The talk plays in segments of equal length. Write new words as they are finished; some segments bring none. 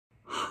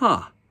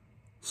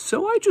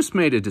So I just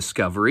made a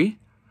discovery,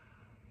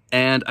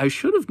 and I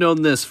should have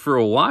known this for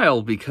a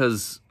while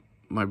because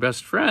my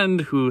best friend,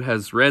 who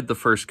has read the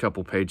first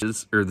couple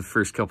pages, or the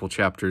first couple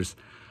chapters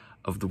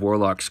of The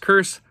Warlock's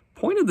Curse,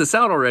 pointed this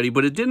out already,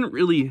 but it didn't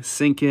really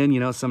sink in. You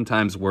know,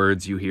 sometimes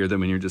words, you hear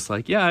them and you're just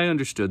like, yeah, I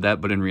understood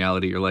that, but in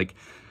reality, you're like,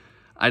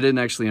 I didn't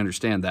actually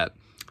understand that.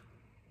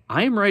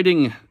 I am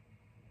writing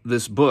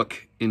this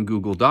book in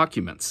Google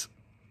Documents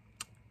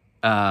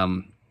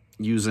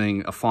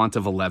using a font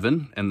of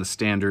 11 and the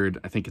standard,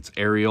 I think it's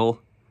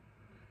Arial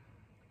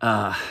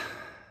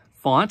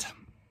font.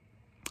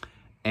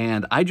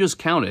 And I just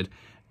counted,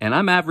 and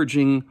I'm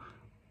averaging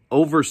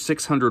over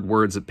 600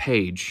 words a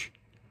page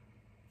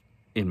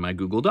in my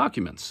Google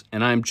Documents.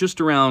 And I'm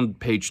just around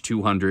page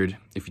 200.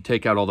 If you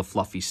take out all the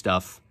fluffy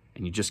stuff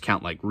and you just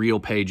count like real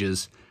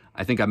pages,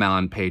 I think I'm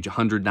on page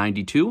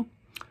 192.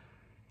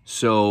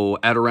 So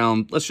at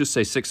around, let's just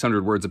say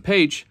 600 words a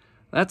page,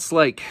 that's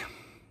like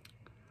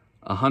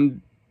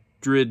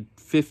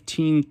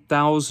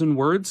 115,000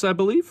 words, I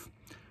believe.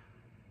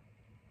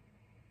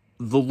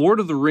 The Lord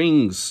of the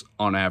Rings,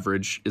 on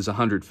average, is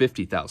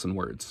 150,000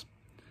 words.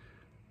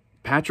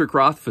 Patrick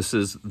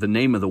Rothfuss's The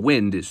Name of the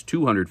Wind is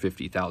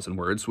 250,000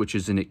 words, which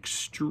is an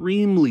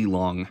extremely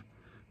long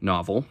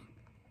novel.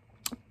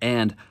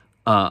 And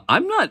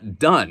I'm not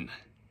done,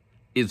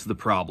 is the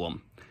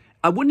problem.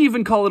 I wouldn't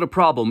even call it a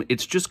problem.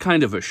 It's just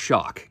kind of a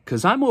shock,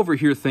 because I'm over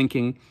here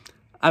thinking,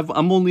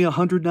 I'm only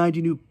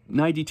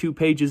 192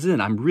 pages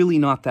in. I'm really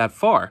not that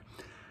far.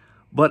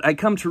 But I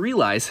come to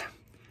realize,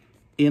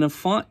 in a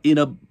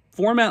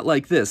format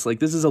like this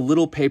is a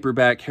little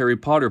paperback Harry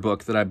Potter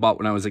book that I bought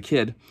when I was a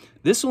kid.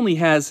 This only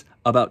has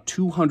about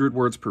 200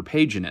 words per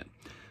page in it.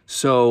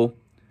 So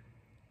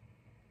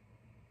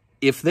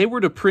if they were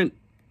to print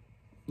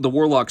The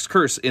Warlock's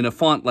Curse in a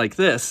font like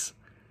this,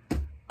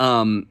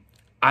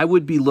 I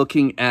would be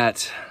looking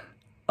at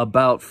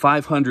about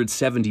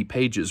 570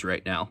 pages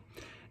right now.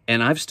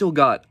 And I've still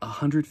got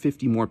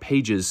 150 more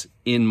pages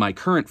in my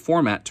current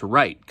format to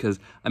write, because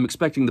I'm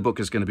expecting the book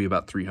is going to be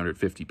about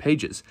 350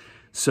 pages.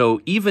 So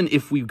even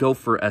if we go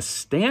for a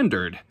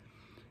standard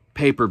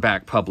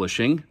paperback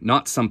publishing,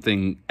 not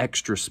something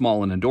extra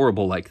small and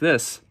adorable like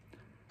this,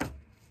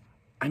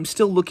 I'm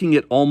still looking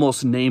at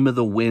almost Name of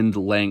the Wind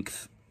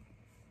length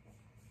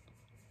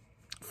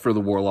for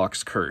The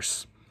Warlock's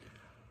Curse.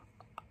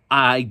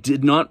 I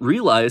did not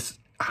realize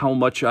how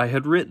much I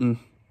had written.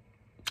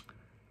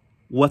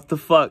 What the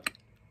fuck?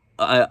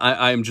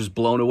 I'm just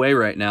blown away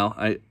right now.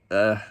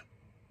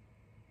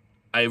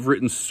 I've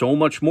written so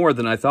much more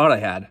than I thought I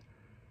had.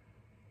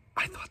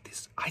 I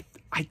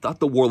thought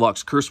The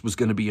Warlock's Curse was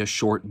going to be a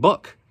short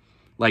book,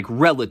 like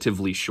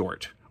relatively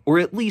short, or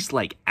at least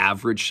like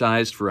average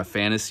sized for a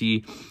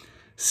fantasy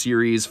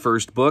series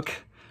first book.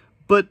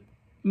 But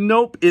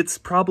nope, it's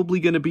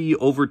probably going to be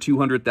over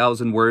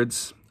 200,000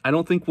 words. I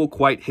don't think we'll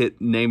quite hit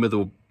Name of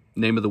the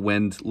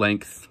Wind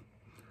length.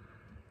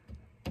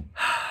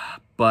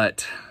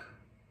 But,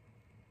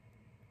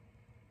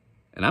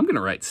 and I'm going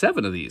to write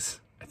 7 of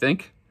these, I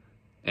think,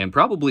 and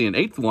probably an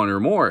 8th one or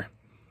more.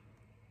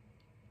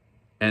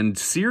 And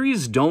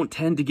series don't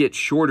tend to get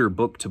shorter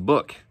book to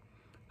book.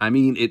 I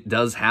mean, it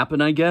does happen,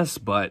 I guess,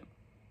 but,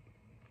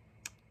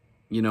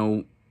 you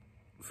know,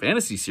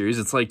 fantasy series,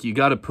 it's like you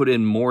got to put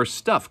in more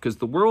stuff because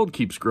the world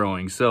keeps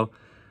growing. So,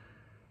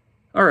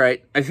 all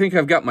right, I think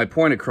I've got my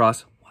point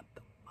across. What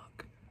the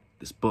fuck?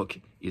 This book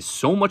is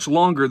so much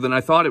longer than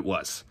I thought it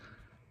was.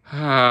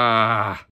 Ah.